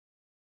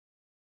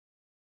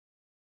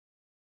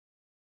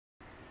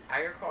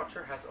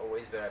Agriculture has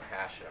always been a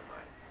passion of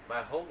mine.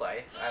 My whole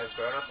life, I have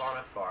grown up on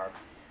a farm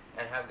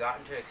and have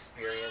gotten to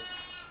experience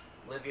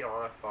living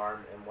on a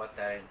farm and what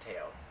that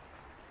entails.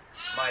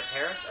 My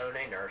parents own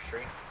a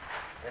nursery,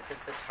 and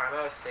since the time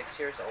I was 6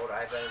 years old,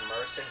 I've been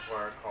immersed in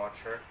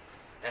horticulture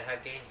and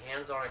have gained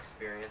hands-on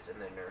experience in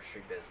the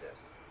nursery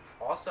business.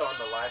 Also, on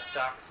the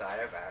livestock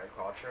side of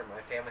agriculture, my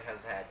family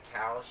has had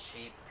cows,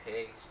 sheep,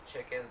 pigs,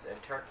 chickens,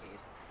 and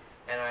turkeys,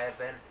 and I've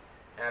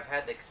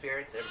had the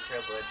experience and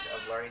privilege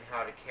of learning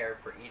how to care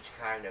for each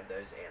kind of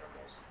those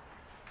animals.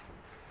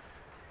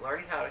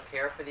 Learning how to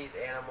care for these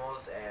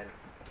animals and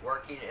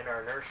working in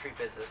our nursery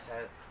business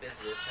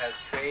has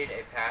created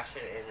a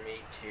passion in me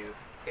to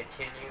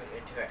continue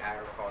into an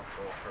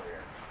agricultural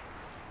career.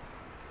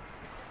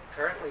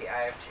 Currently,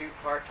 I have two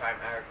part-time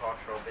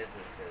agricultural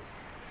businesses.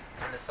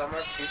 In the summer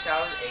of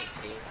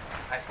 2018,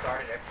 I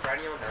started a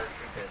perennial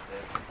nursery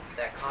business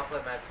that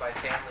complements my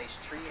family's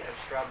tree and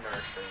shrub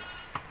nursery.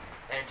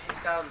 And in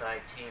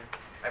 2019,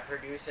 I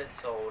produced and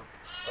sold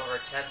over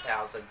 10,000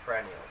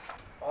 perennials.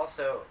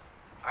 Also,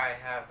 I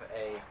have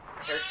a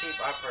hair sheep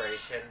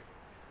operation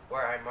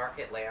where I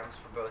market lambs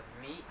for both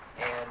meat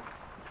and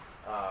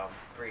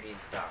breeding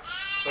stock.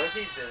 Both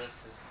these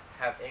businesses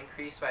have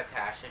increased my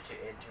passion to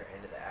enter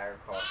into the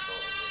agricultural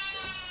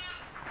industry.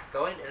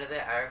 Going into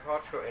the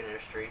agricultural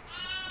industry,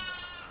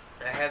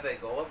 I have a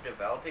goal of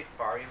developing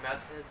farming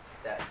methods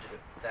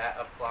that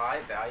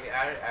apply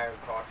value-added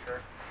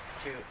agriculture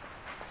to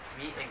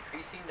meet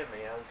increasing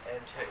demands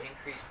and to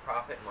increase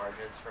profit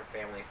margins for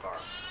family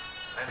farms.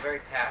 I'm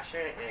very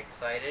passionate and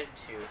excited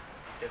to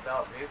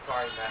develop new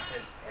farming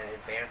methods and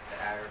advance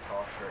the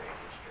agriculture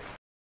industry.